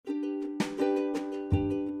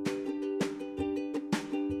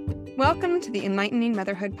Welcome to the Enlightening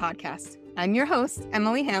Motherhood Podcast. I'm your host,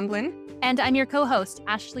 Emily Hamblin. And I'm your co-host,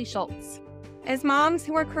 Ashley Schultz. As moms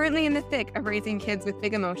who are currently in the thick of raising kids with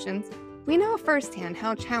big emotions, we know firsthand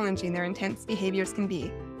how challenging their intense behaviors can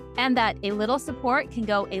be. And that a little support can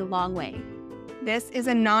go a long way. This is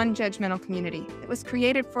a non-judgmental community that was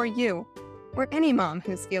created for you, or any mom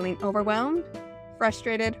who's feeling overwhelmed,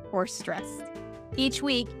 frustrated, or stressed. Each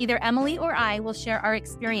week, either Emily or I will share our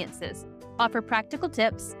experiences, offer practical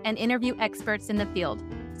tips, and interview experts in the field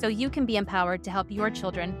so you can be empowered to help your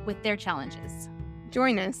children with their challenges.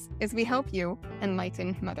 Join us as we help you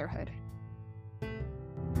enlighten motherhood.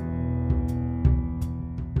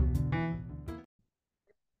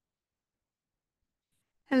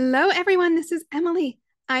 Hello, everyone. This is Emily.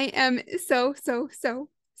 I am so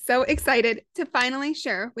excited to finally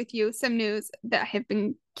share with you some news that I have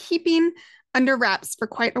been keeping under wraps for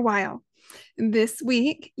quite a while. This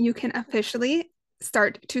week, you can officially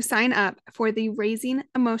start to sign up for the Raising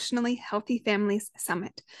Emotionally Healthy Families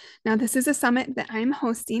Summit. Now, this is a summit that I'm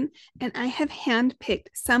hosting, and I have handpicked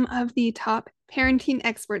some of the top parenting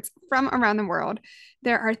experts from around the world.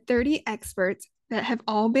 There are 30 experts that have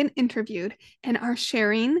all been interviewed and are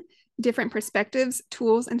sharing different perspectives,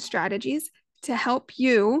 tools, and strategies to help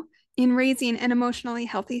you in raising an emotionally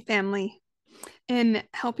healthy family and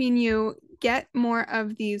helping you get more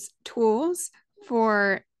of these tools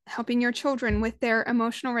for helping your children with their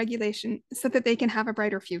emotional regulation so that they can have a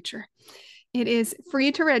brighter future. It is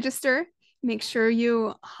free to register. Make sure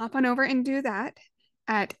you hop on over and do that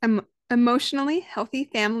at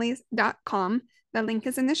emotionallyhealthyfamilies.com. The link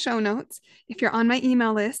is in the show notes. If you're on my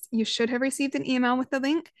email list, you should have received an email with the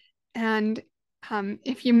link. And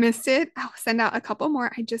if you missed it, I'll send out a couple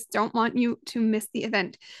more. I just don't want you to miss the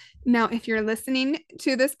event. Now, if you're listening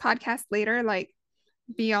to this podcast later, like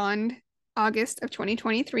beyond August of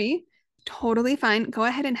 2023, totally fine. Go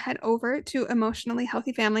ahead and head over to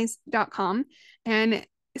emotionallyhealthyfamilies.com and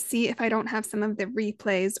see if I don't have some of the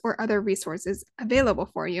replays or other resources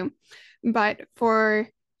available for you. But for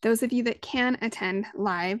those of you that can attend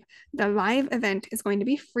live, the live event is going to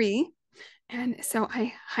be free. And so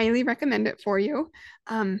I highly recommend it for you.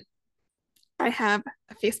 I have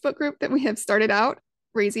a Facebook group that we have started out,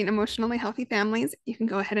 Raising Emotionally Healthy Families. You can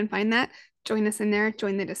go ahead and find that. Join us in there,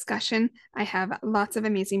 join the discussion. I have lots of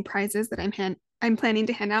amazing prizes that I'm planning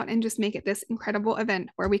to hand out and just make it this incredible event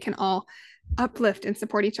where we can all uplift and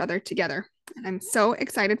support each other together. And I'm so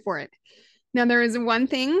excited for it. Now, there is one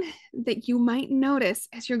thing that you might notice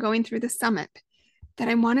as you're going through the summit that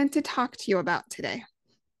I wanted to talk to you about today.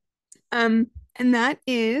 And that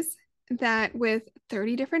is that with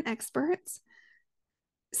 30 different experts,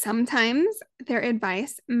 sometimes their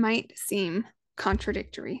advice might seem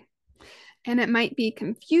contradictory. And it might be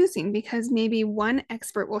confusing because maybe one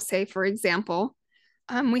expert will say, for example,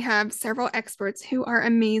 we have several experts who are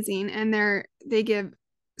amazing and they give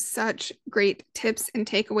such great tips and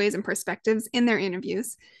takeaways and perspectives in their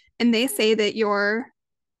interviews. And they say that your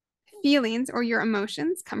feelings or your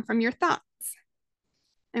emotions come from your thoughts.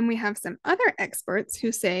 And we have some other experts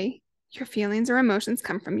who say your feelings or emotions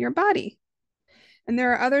come from your body. And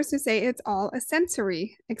there are others who say it's all a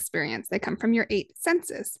sensory experience. They come from your 8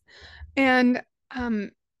 senses. And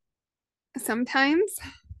sometimes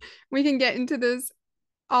we can get into this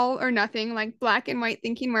all or nothing, like black and white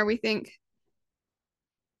thinking, where we think,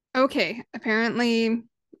 okay, apparently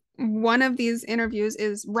one of these interviews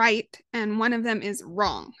is right and one of them is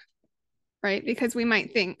wrong, right? Because we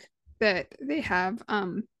might think that they have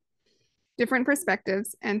different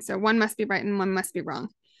perspectives, and so one must be right and one must be wrong.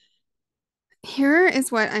 Here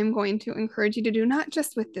is what I'm going to encourage you to do, not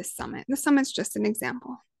just with this summit. The summit's just an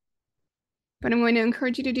example. But I'm going to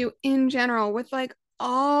encourage you to do in general with like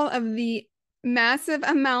all of the massive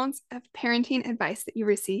amounts of parenting advice that you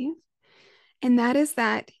receive. And that is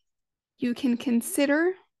that you can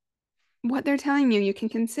consider what they're telling you. You can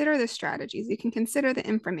consider the strategies. You can consider the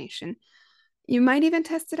information. You might even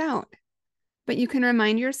test it out. But you can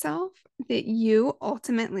remind yourself that you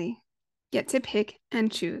ultimately get to pick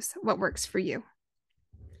and choose what works for you.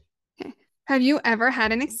 Okay. Have you ever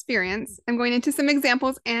had an experience? I'm going into some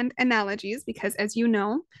examples and analogies because, as you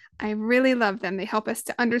know, I really love them. They help us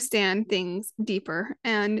to understand things deeper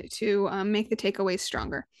and to make the takeaways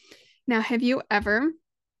stronger. Now, have you ever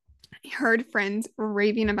heard friends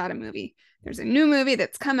raving about a movie? There's a new movie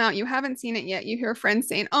that's come out. You haven't seen it yet. You hear friends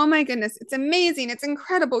saying, oh my goodness, it's amazing. It's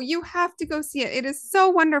incredible. You have to go see it. It is so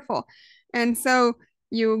wonderful. And so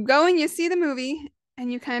you go and you see the movie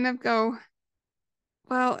and you kind of go,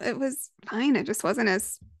 well, it was fine. It just wasn't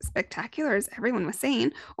as spectacular as everyone was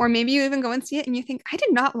saying. Or maybe you even go and see it and you think, I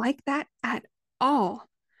did not like that at all.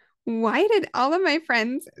 Why did all of my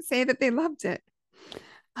friends say that they loved it?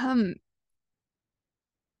 Um,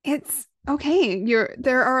 it's okay.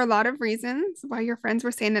 There are a lot of reasons why your friends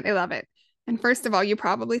were saying that they love it. And first of all, you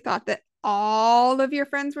probably thought that all of your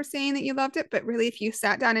friends were saying that you loved it, but really, if you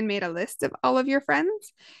sat down and made a list of all of your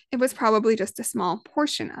friends, it was probably just a small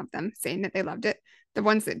portion of them saying that they loved it. The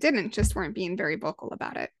ones that didn't just weren't being very vocal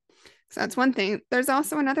about it. So that's one thing. There's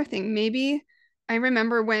also another thing. Maybe I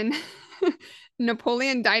remember when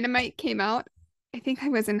Napoleon Dynamite came out. I think I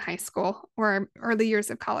was in high school or early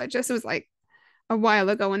years of college. This was like a while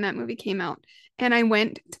ago when that movie came out. And I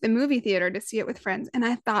went to the movie theater to see it with friends, and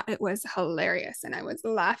I thought it was hilarious. And I was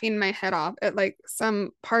laughing my head off at like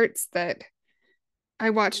some parts that I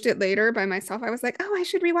watched it later by myself. I was like, oh, I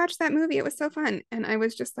should rewatch that movie. It was so fun. And I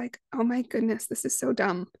was just like, oh my goodness, this is so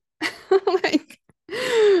dumb. Like,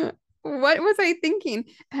 what was I thinking?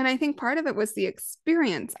 And I think part of it was the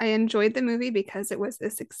experience. I enjoyed the movie because it was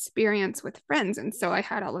this experience with friends. And so I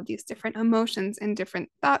had all of these different emotions and different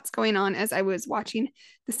thoughts going on as I was watching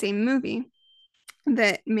the same movie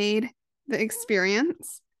that made the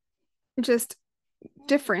experience just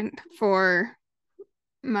different for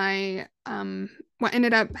my what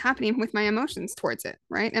ended up happening with my emotions towards it,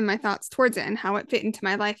 right? And my thoughts towards it and how it fit into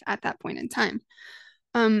my life at that point in time.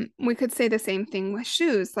 We could say the same thing with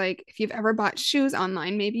shoes. Like if you've ever bought shoes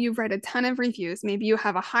online, maybe you've read a ton of reviews, maybe you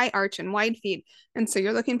have a high arch and wide feet. And so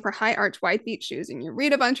you're looking for high arch, wide feet shoes, and you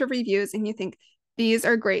read a bunch of reviews and you think, these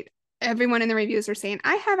are great. Everyone in the reviews are saying,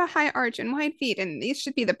 I have a high arch and wide feet, and these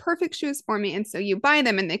should be the perfect shoes for me. And so you buy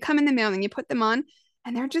them and they come in the mail and you put them on,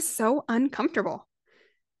 and they're just so uncomfortable,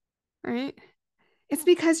 right? It's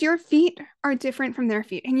because your feet are different from their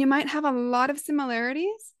feet, and you might have a lot of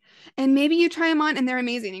similarities. And maybe you try them on and they're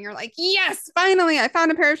amazing, and you're like, yes, finally, I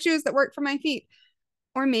found a pair of shoes that work for my feet.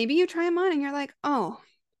 Or maybe you try them on and you're like, oh,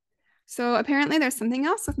 so apparently there's something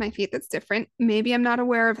else with my feet that's different. Maybe I'm not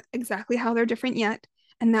aware of exactly how they're different yet.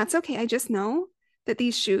 And that's okay. I just know that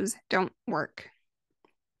these shoes don't work.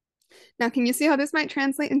 Now, can you see how this might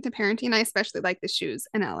translate into parenting? I especially like the shoes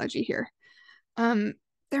analogy here. Um,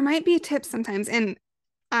 there might be tips sometimes, and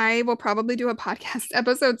I will probably do a podcast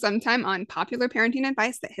episode sometime on popular parenting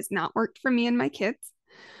advice that has not worked for me and my kids.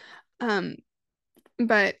 Um,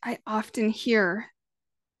 but I often hear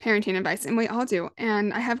parenting advice, and we all do.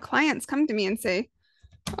 And I have clients come to me and say,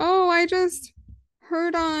 oh, I just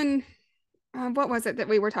heard on what was it that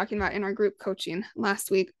we were talking about in our group coaching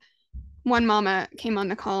last week? One mama came on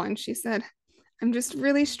the call and she said, I'm just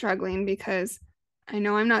really struggling because I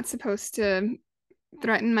know I'm not supposed to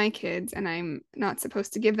threaten my kids and I'm not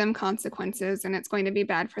supposed to give them consequences and it's going to be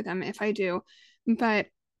bad for them if I do. But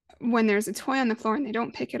when there's a toy on the floor and they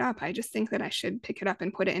don't pick it up, I just think that I should pick it up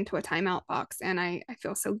and put it into a timeout box. And I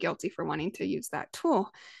feel so guilty for wanting to use that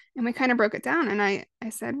tool. And we kind of broke it down. And I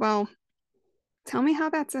said, well, tell me how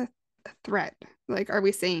that's a threat. Like, are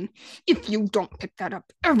we saying, if you don't pick that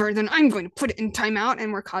up ever, then I'm going to put it in timeout,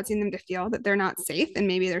 and we're causing them to feel that they're not safe and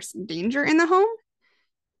maybe there's some danger in the home?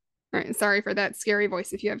 All right, sorry for that scary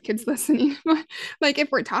voice if you have kids listening. But like,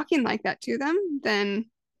 if we're talking like that to them, then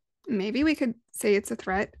maybe we could say it's a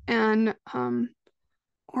threat. And or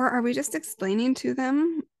are we just explaining to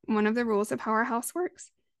them one of the rules of how our house works?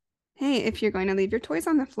 Hey, if you're going to leave your toys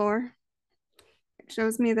on the floor, it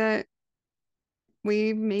shows me that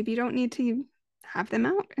we maybe don't need to have them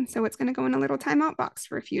out. And so it's going to go in a little timeout box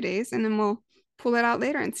for a few days, and then we'll pull it out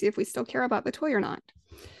later and see if we still care about the toy or not.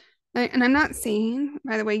 And I'm not saying,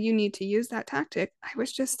 by the way, you need to use that tactic. I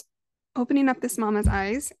was just opening up this mama's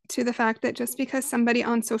eyes to the fact that just because somebody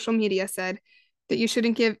on social media said that you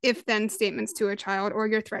shouldn't give if then statements to a child, or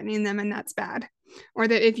you're threatening them and that's bad, or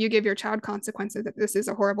that if you give your child consequences, that this is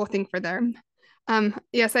a horrible thing for them.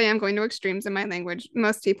 Yes, I am going to extremes in my language.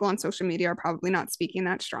 Most people on social media are probably not speaking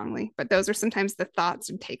that strongly, but those are sometimes the thoughts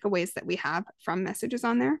and takeaways that we have from messages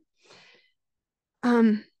on there.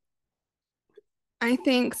 I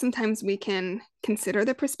think sometimes we can consider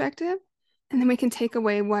the perspective and then we can take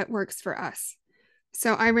away what works for us.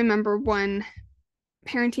 So I remember one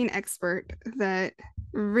parenting expert that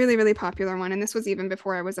really, really popular one, and this was even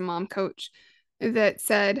before I was a mom coach, that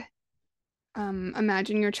said,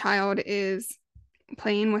 imagine your child is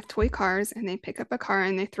playing with toy cars and they pick up a car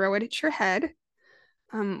and they throw it at your head.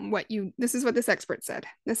 This is what this expert said.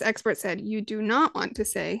 This expert said, you do not want to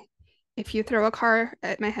say, if you throw a car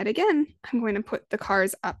at my head again, I'm going to put the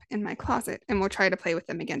cars up in my closet and we'll try to play with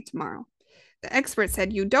them again tomorrow. The expert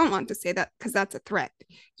said, you don't want to say that because that's a threat.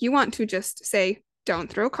 You want to just say, don't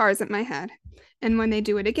throw cars at my head. And when they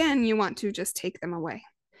do it again, you want to just take them away.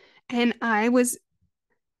 And I was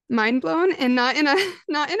mind blown, and not in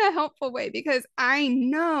a helpful way, because I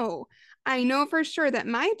know I know for sure that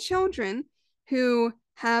my children who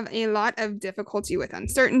have a lot of difficulty with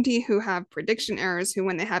uncertainty, who have prediction errors, who,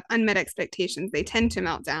 when they have unmet expectations, they tend to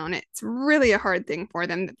melt down. It's really a hard thing for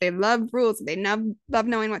them, that they love rules, they love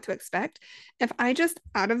knowing what to expect. If I just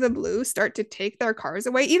out of the blue start to take their cars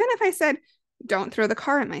away, even if I said, don't throw the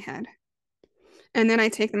car at my head, and then I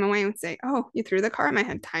take them away and say, oh, you threw the car at my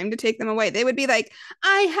head, time to take them away, they would be like,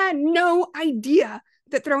 I had no idea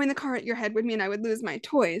that throwing the car at your head would mean I would lose my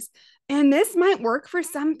toys. And this might work for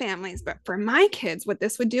some families, but for my kids, what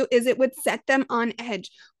this would do is it would set them on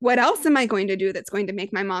edge. What else am I going to do that's going to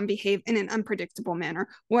make my mom behave in an unpredictable manner?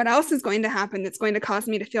 What else is going to happen that's going to cause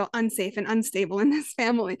me to feel unsafe and unstable in this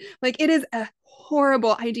family? Like, it is a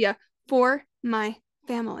horrible idea for my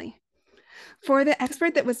family. For the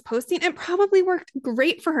expert that was posting, it probably worked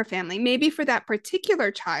great for her family. Maybe for that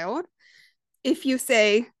particular child, if you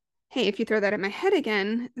say, hey, if you throw that at my head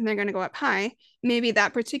again, then they're going to go up high, maybe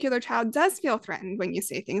that particular child does feel threatened when you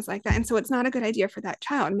say things like that. And so it's not a good idea for that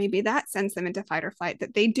child. Maybe that sends them into fight or flight,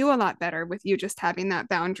 that they do a lot better with you just having that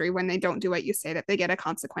boundary when they don't do what you say, that they get a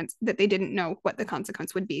consequence, that they didn't know what the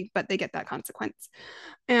consequence would be, but they get that consequence.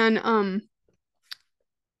 And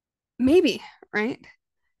maybe, right?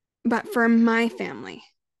 But for my family,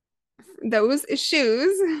 those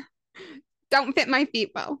shoes don't fit my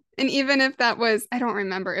feet well. And even if that was, I don't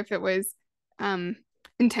remember if it was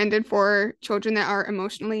intended for children that are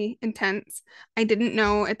emotionally intense. I didn't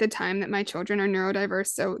know at the time that my children are neurodiverse.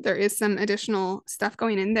 So there is some additional stuff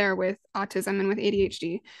going in there with autism and with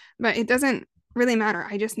ADHD, but it doesn't really matter.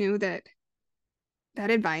 I just knew that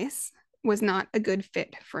that advice was not a good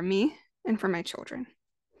fit for me and for my children.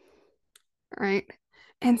 Right.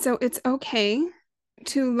 And so it's okay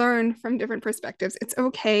to learn from different perspectives. It's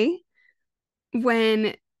okay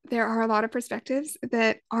when there are a lot of perspectives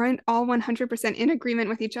that aren't all 100% in agreement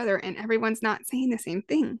with each other and everyone's not saying the same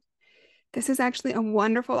thing. This is actually a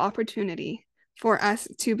wonderful opportunity for us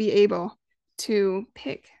to be able to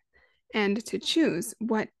pick and to choose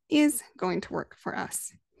what is going to work for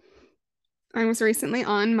us. I was recently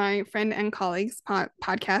on my friend and colleague's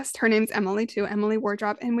podcast. Her name's Emily too, Emily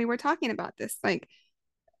Wardrop, and we were talking about this. Like,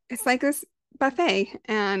 it's like this buffet,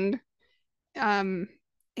 and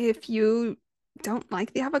if you don't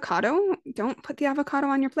like the avocado, don't put the avocado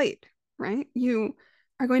on your plate, right? You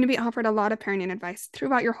are going to be offered a lot of parenting advice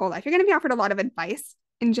throughout your whole life. You're going to be offered a lot of advice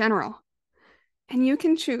in general, and you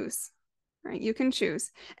can choose, right? You can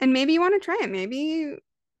choose. And maybe you want to try it. Maybe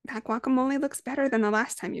that guacamole looks better than the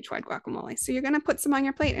last time you tried guacamole. So you're going to put some on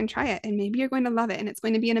your plate and try it. And maybe you're going to love it and it's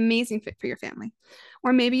going to be an amazing fit for your family.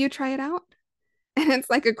 Or maybe you try it out and it's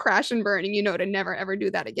like a crash and burn and you know to never ever do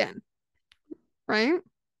that again, right?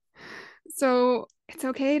 So it's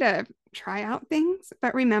okay to try out things,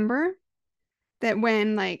 but remember that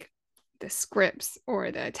when like the scripts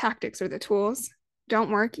or the tactics or the tools don't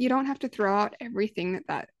work, you don't have to throw out everything that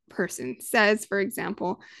that person says. For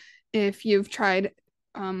example, if you've tried,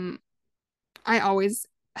 I always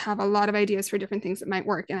have a lot of ideas for different things that might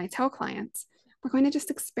work. And I tell clients, we're going to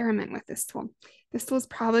just experiment with this tool. This tool is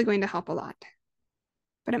probably going to help a lot,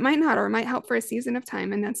 but it might not, or it might help for a season of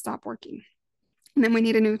time and then stop working. And then we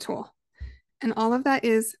need a new tool. And all of that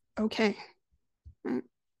is okay.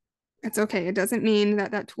 It's okay. It doesn't mean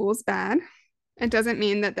that that tool is bad. It doesn't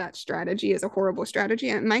mean that that strategy is a horrible strategy.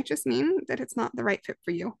 It might just mean that it's not the right fit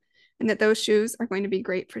for you and that those shoes are going to be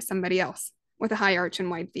great for somebody else with a high arch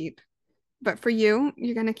and wide feet. But for you,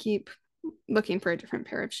 you're going to keep looking for a different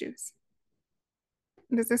pair of shoes.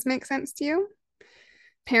 Does this make sense to you?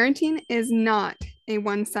 Parenting is not a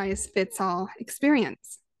one size fits all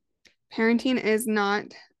experience. Parenting is not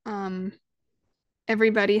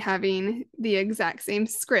everybody having the exact same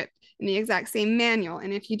script and the exact same manual.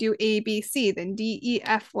 And if you do A, B, C, then D, E,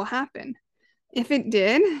 F will happen. If it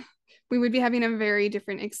did, we would be having a very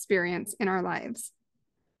different experience in our lives.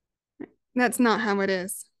 That's not how it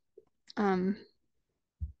is.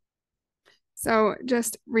 So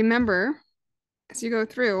just remember as you go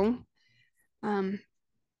through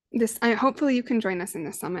this, hopefully you can join us in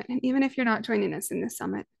this summit. And even if you're not joining us in this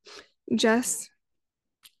summit, just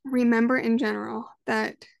remember in general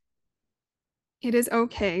that it is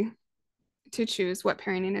okay to choose what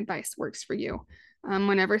parenting advice works for you.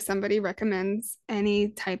 Whenever somebody recommends any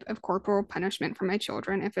type of corporal punishment for my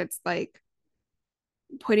children, if it's like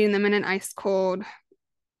putting them in an ice cold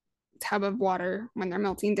tub of water when they're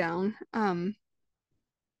melting down,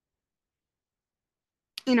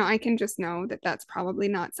 I can just know that that's probably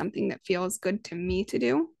not something that feels good to me to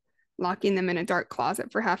do. Locking them in a dark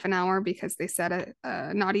closet for half an hour because they said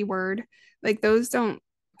a naughty word, like those don't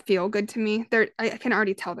feel good to me. I can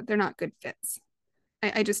already tell that they're not good fits.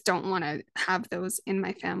 I just don't want to have those in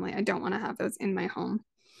my family. I don't want to have those in my home.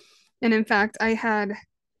 And in fact, I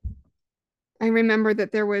remember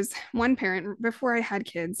that there was one parent before I had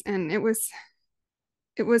kids, and it was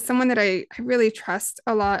someone that I really trust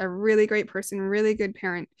a lot, a really great person, really good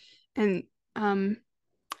parent. And um,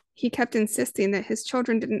 he kept insisting that his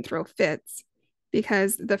children didn't throw fits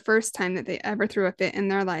because the first time that they ever threw a fit in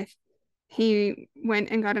their life, he went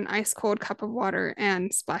and got an ice cold cup of water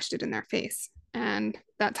and splashed it in their face. And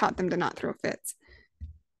that taught them to not throw fits.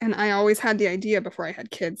 And I always had the idea before I had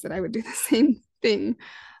kids that I would do the same thing.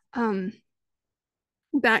 Um,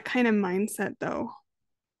 that kind of mindset, though,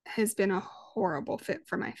 has been a horrible fit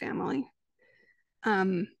for my family.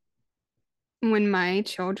 Um, when my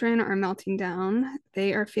children are melting down,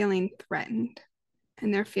 they are feeling threatened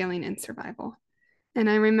and they're feeling in survival. And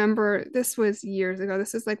I remember this was years ago.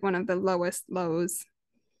 This is like one of the lowest lows.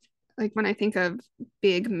 Like when I think of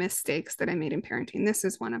big mistakes that I made in parenting, this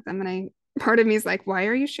is one of them. And part of me is like, why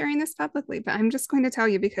are you sharing this publicly? But I'm just going to tell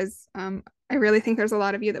you because I really think there's a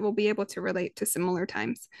lot of you that will be able to relate to similar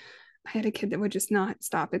times. I had a kid that would just not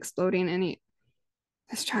stop exploding, and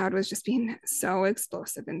this child was just being so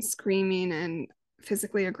explosive and screaming and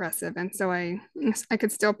physically aggressive. And so I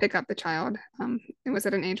could still pick up the child. It was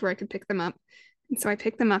at an age where I could pick them up. And so I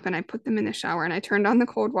picked them up and I put them in the shower and I turned on the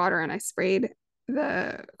cold water and I sprayed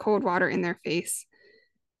the cold water in their face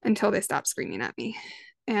until they stopped screaming at me.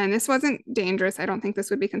 And this wasn't dangerous. I don't think this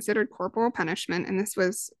would be considered corporal punishment. And this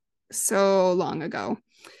was so long ago.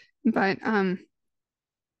 But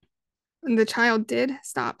the child did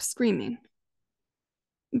stop screaming.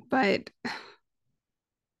 But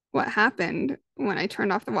what happened when I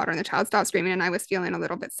turned off the water and the child stopped screaming and I was feeling a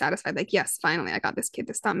little bit satisfied, like, yes, finally, I got this kid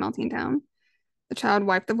to stop melting down. The child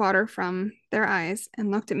wiped the water from their eyes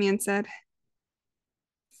and looked at me and said,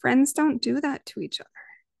 friends don't do that to each other.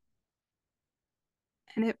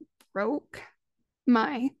 And it broke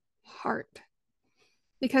my heart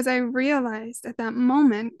because I realized at that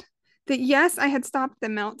moment that, yes, I had stopped the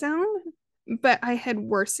meltdown, but I had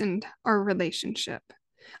worsened our relationship.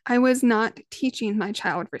 I was not teaching my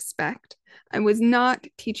child respect. I was not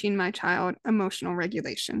teaching my child emotional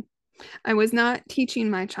regulation. I was not teaching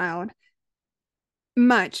my child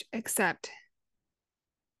much except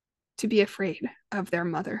to be afraid of their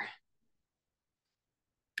mother.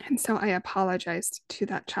 And so I apologized to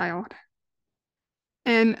that child.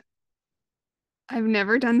 And I've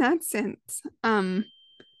never done that since.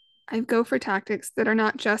 I go for tactics that are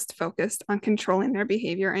not just focused on controlling their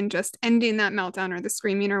behavior and just ending that meltdown or the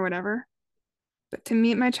screaming or whatever, but to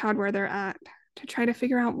meet my child where they're at, to try to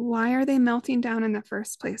figure out why are they melting down in the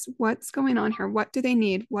first place? What's going on here? What do they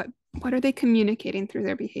need? What are they communicating through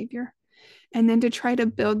their behavior? And then to try to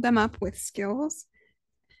build them up with skills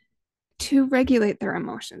to regulate their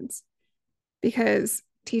emotions. Because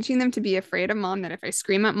teaching them to be afraid of mom, that if I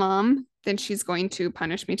scream at mom, then she's going to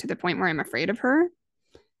punish me to the point where I'm afraid of her,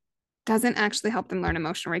 doesn't actually help them learn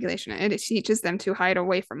emotional regulation. It teaches them to hide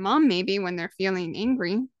away from mom maybe when they're feeling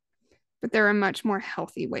angry, but there are much more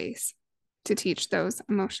healthy ways to teach those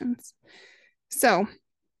emotions. So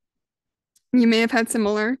you may have had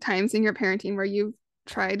similar times in your parenting where you've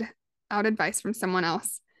tried out advice from someone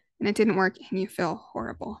else and it didn't work and you feel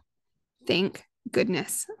horrible. Thank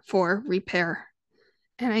goodness for repair.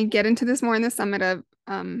 And I get into this more in the summit of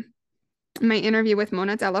my interview with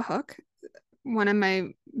Mona Delahook, one of my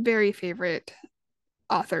very favorite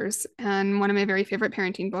authors and one of my very favorite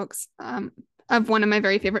parenting books,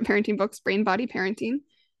 Brain Body Parenting.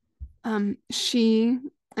 She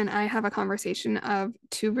and I have a conversation of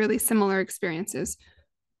two really similar experiences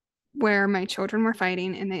where my children were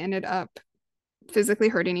fighting and they ended up physically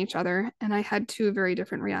hurting each other. And I had two very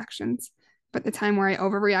different reactions. But the time where I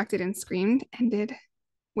overreacted and screamed ended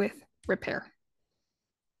with repair.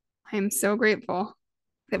 I am so grateful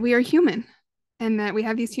that we are human and that we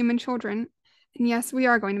have these human children. And yes, we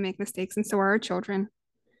are going to make mistakes, and so are our children.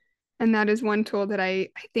 And that is one tool that I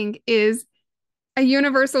think is a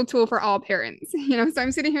universal tool for all parents. So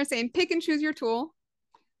I'm sitting here saying, pick and choose your tool,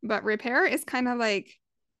 but repair is kind of like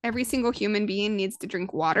every single human being needs to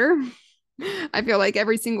drink water. I feel like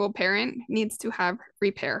every single parent needs to have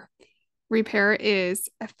repair. Repair is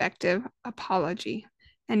effective apology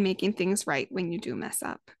and making things right when you do mess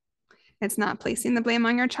up. It's not placing the blame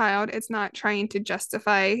on your child. It's not trying to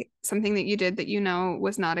justify something that you did that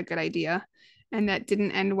was not a good idea and that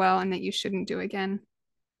didn't end well and that you shouldn't do again.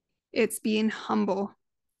 It's being humble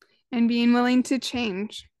and being willing to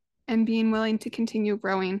change and being willing to continue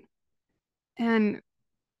growing and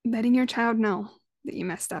letting your child know that you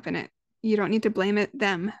messed up in it. You don't need to blame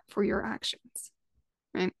them for your actions,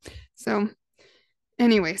 right? So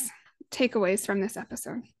anyways, takeaways from this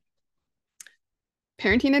episode.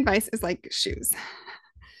 Parenting advice is like shoes.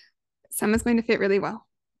 Some is going to fit really well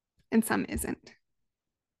and some isn't.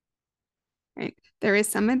 Right? There is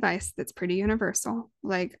some advice that's pretty universal.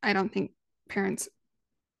 Like, I don't think parents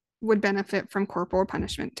would benefit from corporal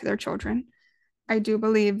punishment to their children. I do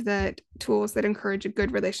believe that tools that encourage a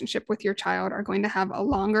good relationship with your child are going to have a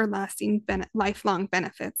longer lasting, lifelong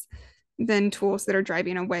benefits than tools that are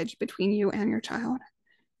driving a wedge between you and your child.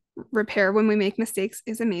 Repair when we make mistakes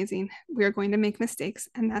is amazing. We are going to make mistakes,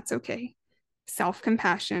 and that's okay.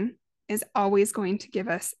 Self-compassion is always going to give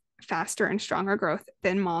us faster and stronger growth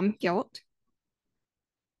than mom guilt.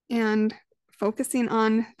 And focusing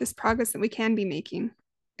on this progress that we can be making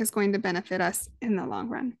is going to benefit us in the long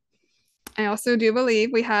run. I also do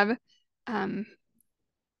believe we have an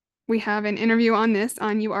interview on this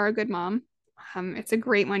on You Are a Good Mom. It's a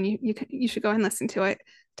great one. You should go and listen to it,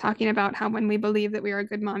 talking about how when we believe that we are a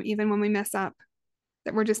good mom, even when we mess up,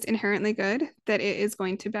 that we're just inherently good, that it is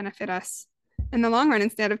going to benefit us in the long run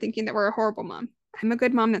instead of thinking that we're a horrible mom. I'm a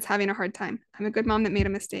good mom that's having a hard time. I'm a good mom that made a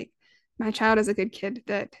mistake. My child is a good kid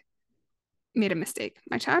that made a mistake.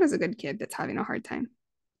 My child is a good kid that's having a hard time.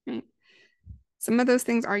 Right? Some of those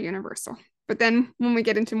things are universal. But then when we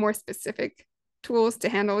get into more specific tools to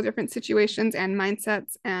handle different situations and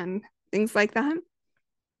mindsets and things like that,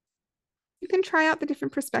 you can try out the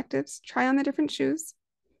different perspectives, try on the different shoes,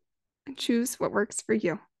 and choose what works for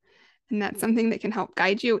you. And that's something that can help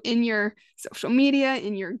guide you in your social media,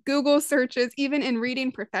 in your Google searches, even in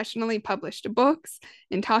reading professionally published books,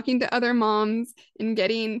 in talking to other moms, in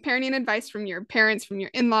getting parenting advice from your parents, from your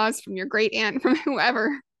in-laws, from your great aunt, from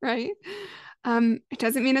whoever, right? It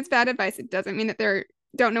doesn't mean it's bad advice. It doesn't mean that they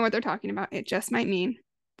don't know what they're talking about. It just might mean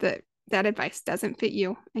that that advice doesn't fit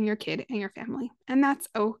you and your kid and your family. And that's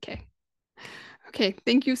okay. Okay,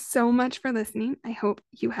 thank you so much for listening. I hope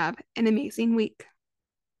you have an amazing week.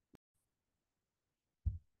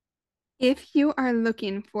 If you are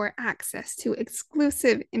looking for access to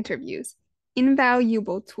exclusive interviews,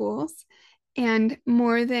 invaluable tools, and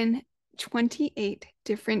more than 28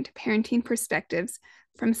 different parenting perspectives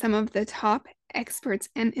from some of the top experts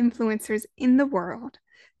and influencers in the world,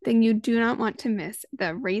 then you do not want to miss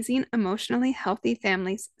the Raising Emotionally Healthy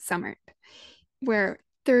Families Summit, where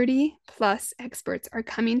 30 plus experts are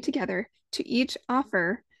coming together to each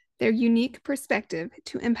offer their unique perspective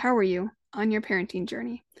to empower you on your parenting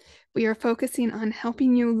journey. We are focusing on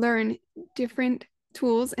helping you learn different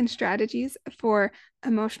tools and strategies for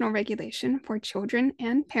emotional regulation for children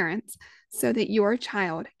and parents so that your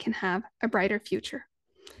child can have a brighter future.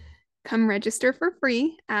 Come register for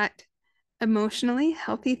free at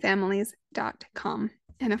emotionallyhealthyfamilies.com.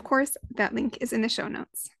 And of course, that link is in the show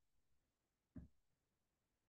notes.